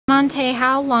Monteea,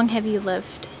 how long have you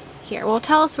lived here? Well,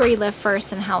 tell us where you live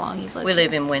first and how long you've lived We here.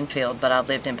 live in Winfield, but I've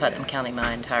lived in Putnam County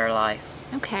my entire life.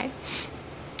 Okay.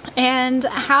 And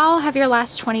how have your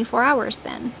last 24 hours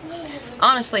been?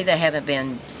 Honestly, they haven't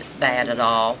been bad at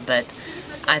all, but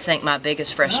I think my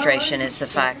biggest frustration is the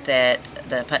fact that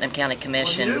the Putnam County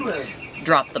Commission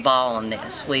dropped the ball on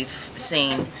this. We've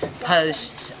seen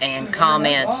posts and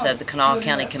comments of the Kanawha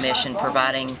County Commission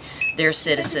providing their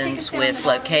citizens with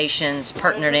locations,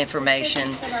 pertinent information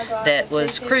that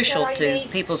was crucial to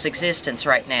people's existence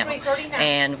right now.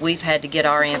 And we've had to get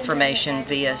our information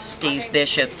via Steve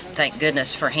Bishop, thank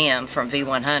goodness for him, from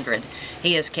V100.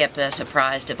 He has kept us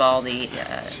apprised of all the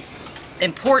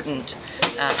important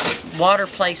water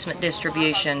placement,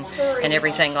 distribution, and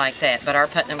everything like that. But our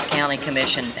Putnam County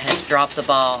Commission has dropped the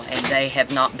ball, and they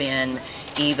have not been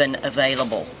even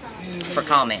available for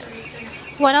comment.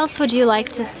 What else would you like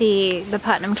to see the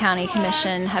Putnam County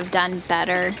Commission have done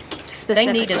better specifically?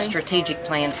 They need a strategic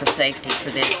plan for safety for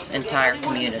this entire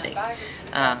community.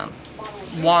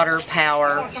 Water,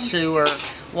 power, sewer,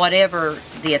 whatever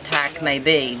the attack may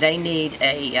be, they need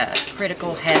a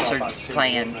critical hazard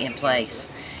plan in place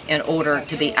in order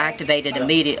to be activated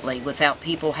immediately without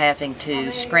people having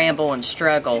to scramble and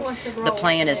struggle. The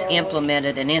plan is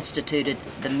implemented and instituted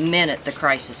the minute the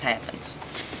crisis happens.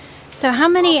 So how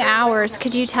many hours,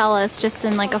 could you tell us just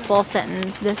in like a full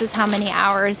sentence, this is how many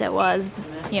hours it was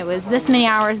this many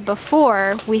hours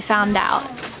before we found out?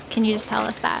 Can you just tell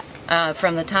us that?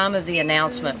 From the time of the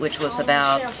announcement, which was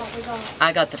about,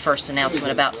 I got the first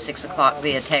announcement about 6 o'clock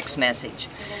via text message.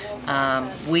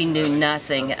 We knew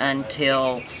nothing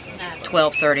until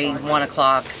 12:30, 1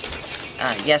 o'clock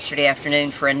yesterday afternoon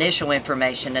for initial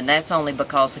information, and that's only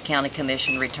because the County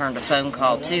Commission returned a phone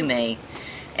call to me,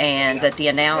 and that the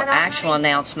actual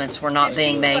announcements were not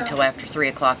being made till after 3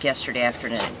 o'clock yesterday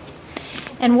afternoon.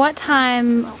 And what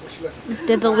time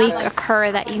did the leak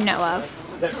occur that you know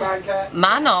of?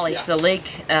 My knowledge, the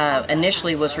leak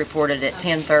initially was reported at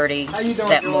 10:30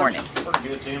 that morning.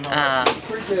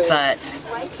 But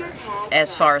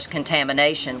as far as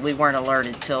contamination, we weren't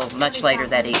alerted till much later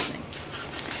that evening.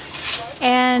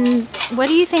 And what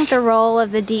do you think the role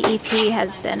of the DEP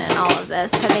has been in all of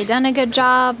this? Have they done a good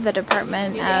job, the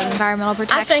Department of Environmental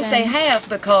Protection? I think they have,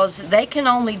 because they can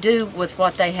only do with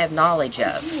what they have knowledge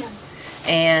of.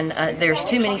 And there's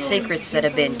too many secrets that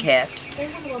have been kept.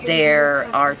 There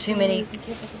are too many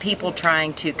people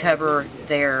trying to cover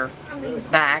their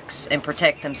backs and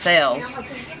protect themselves.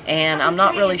 And I'm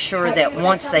not really sure that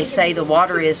once they say the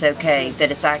water is okay, that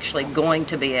it's actually going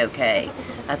to be okay.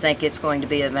 I think it's going to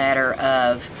be a matter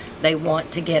of they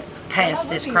want to get past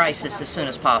this crisis as soon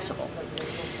as possible.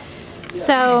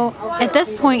 So at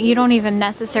this point, you don't even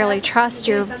necessarily trust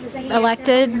your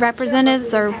elected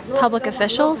representatives or public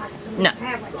officials? No.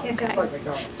 Okay.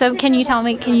 So can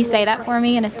you say that for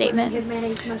me in a statement?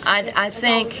 I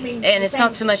think, and it's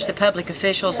not so much the public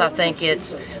officials, I think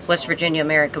it's West Virginia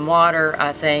American Water,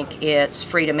 I think it's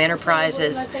Freedom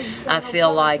Enterprises. I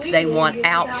feel like they want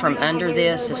out from under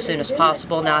this as soon as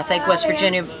possible. Now, I think West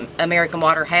Virginia American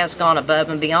Water has gone above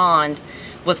and beyond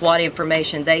with what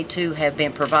information they too have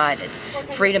been provided.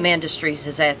 Freedom Industries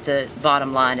is at the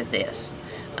bottom line of this.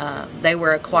 They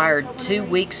were acquired 2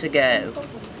 weeks ago,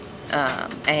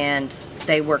 and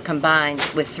they were combined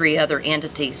with 3 other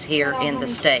entities here in the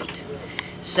state.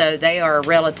 So they are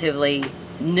relatively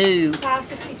new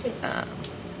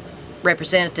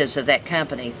representatives of that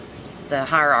company, the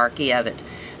hierarchy of it.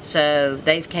 So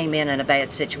they've came in a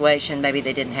bad situation. Maybe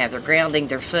they didn't have their grounding,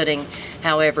 their footing.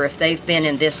 However, if they've been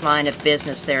in this line of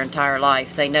business their entire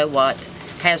life, they know what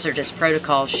hazardous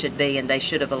protocols should be, and they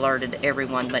should have alerted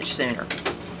everyone much sooner.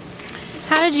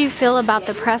 How did you feel about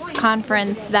the press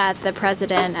conference that the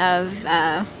president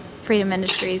of Freedom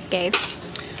Industries gave?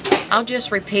 I'll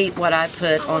just repeat what I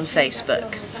put on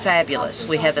Facebook. Fabulous.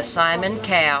 We have a Simon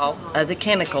Cowell of the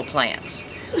chemical plants.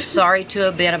 Sorry to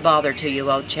have been a bother to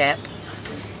you, old chap.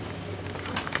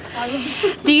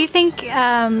 Do you think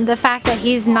the fact that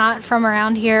he's not from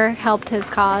around here helped his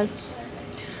cause?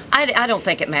 I don't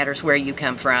think it matters where you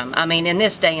come from. I mean, in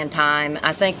this day and time,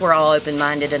 I think we're all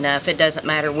open-minded enough. It doesn't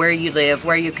matter where you live,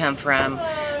 where you come from.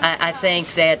 I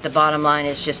think that the bottom line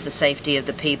is just the safety of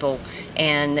the people,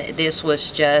 and this was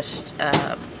just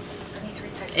an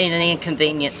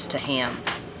inconvenience to him.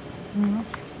 Mm-hmm.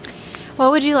 What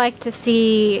would you like to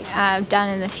see done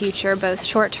in the future, both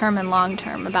short-term and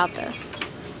long-term, about this?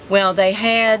 Well, they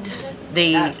had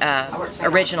the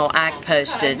original act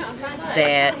posted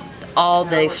that all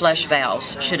the flush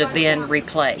valves should have been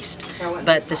replaced,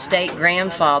 but the state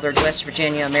grandfathered West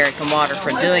Virginia American Water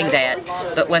from doing that,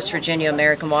 but West Virginia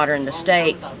American Water and the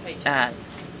state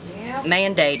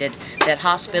mandated that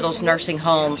hospitals, nursing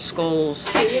homes,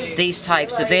 schools, these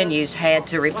types of venues had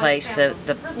to replace the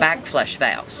backflush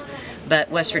valves. But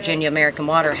West Virginia American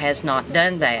Water has not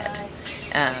done that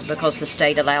because the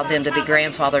state allowed them to be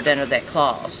grandfathered under that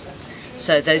clause.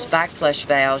 So those backflush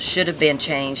valves should have been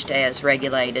changed as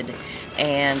regulated,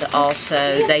 and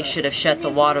also they should have shut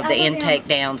the intake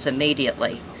downs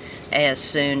immediately as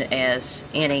soon as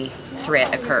any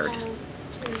threat occurred.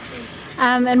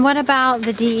 And what about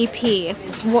the DEP?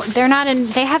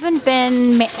 They haven't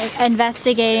been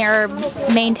investigating or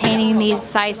maintaining these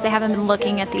sites. They haven't been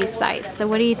looking at these sites. So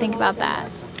what do you think about that?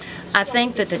 I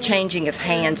think that the changing of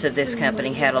hands of this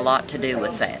company had a lot to do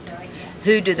with that.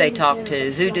 Who do they talk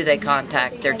to? Who do they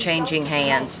contact? They're changing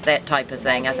hands, that type of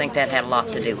thing. I think that had a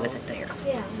lot to do with it there.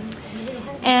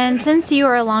 And since you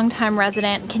are a longtime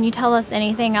resident, can you tell us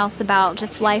anything else about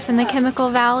just life in the Chemical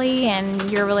Valley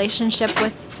and your relationship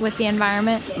with the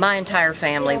environment? My entire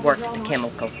family worked at the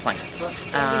chemical plants.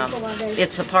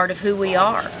 It's a part of who we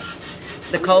are.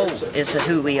 The coal is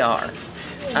who we are.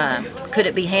 Could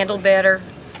it be handled better?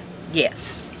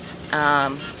 Yes.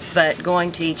 But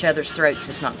going to each other's throats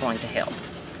is not going to help.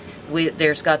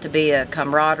 There's got to be a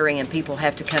camaraderie, and people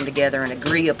have to come together and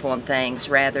agree upon things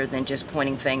rather than just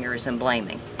pointing fingers and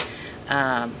blaming.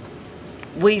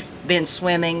 We've been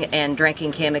swimming and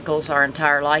drinking chemicals our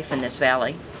entire life in this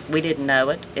valley. We didn't know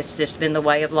it. It's just been the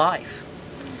way of life.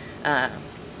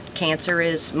 Cancer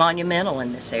is monumental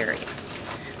in this area.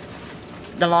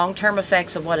 The long-term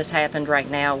effects of what has happened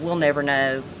right now we'll never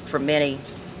know for many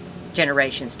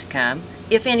generations to come,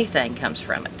 if anything comes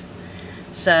from it.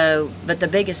 So, but the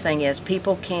biggest thing is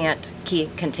people can't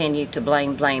continue to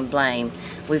blame.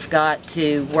 We've got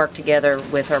to work together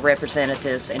with our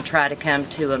representatives and try to come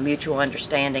to a mutual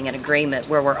understanding and agreement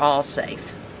where we're all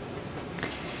safe.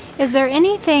 Is there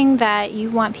anything that you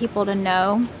want people to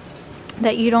know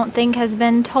that you don't think has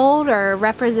been told or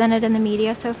represented in the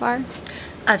media so far?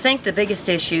 I think the biggest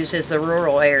issues is the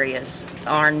rural areas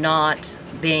are not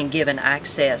being given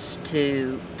access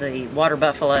to the water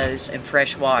buffaloes and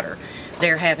fresh water.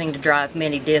 They're having to drive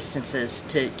many distances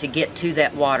to get to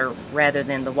that water rather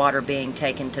than the water being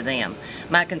taken to them.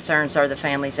 My concerns are the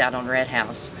families out on Red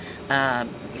House,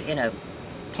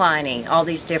 Pliny, all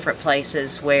these different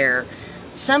places where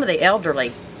some of the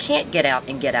elderly can't get out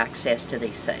and get access to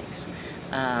these things.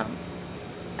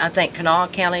 I think Kanawha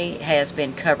County has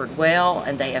been covered well,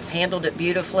 and they have handled it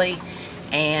beautifully,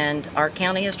 and our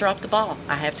county has dropped the ball.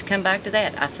 I have to come back to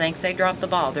that. I think they dropped the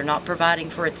ball. They're not providing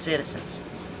for its citizens.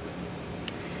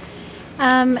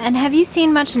 And have you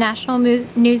seen much national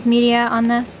news media on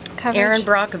this coverage? Erin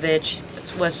Brockovich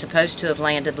was supposed to have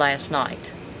landed last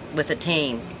night with a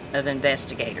team of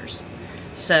investigators.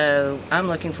 So I'm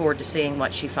looking forward to seeing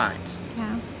what she finds.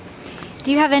 Yeah.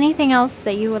 Do you have anything else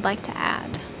that you would like to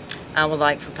add? I would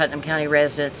like for Putnam County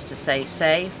residents to stay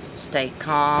safe, stay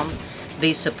calm,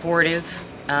 be supportive.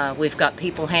 We've got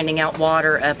people handing out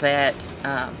water up at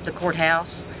the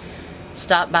courthouse.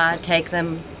 Stop by, take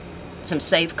them some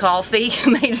safe coffee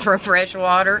made from fresh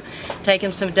water, take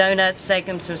them some donuts, take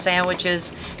them some sandwiches,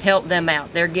 help them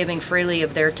out. They're giving freely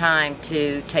of their time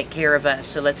to take care of us,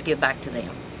 so let's give back to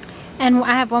them. And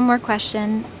I have one more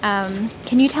question.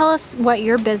 Can you tell us what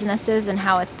your business is and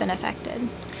how it's been affected?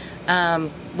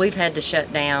 We've had to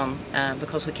shut down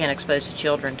because we can't expose the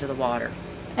children to the water.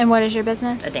 And what is your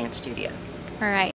business? A dance studio. All right.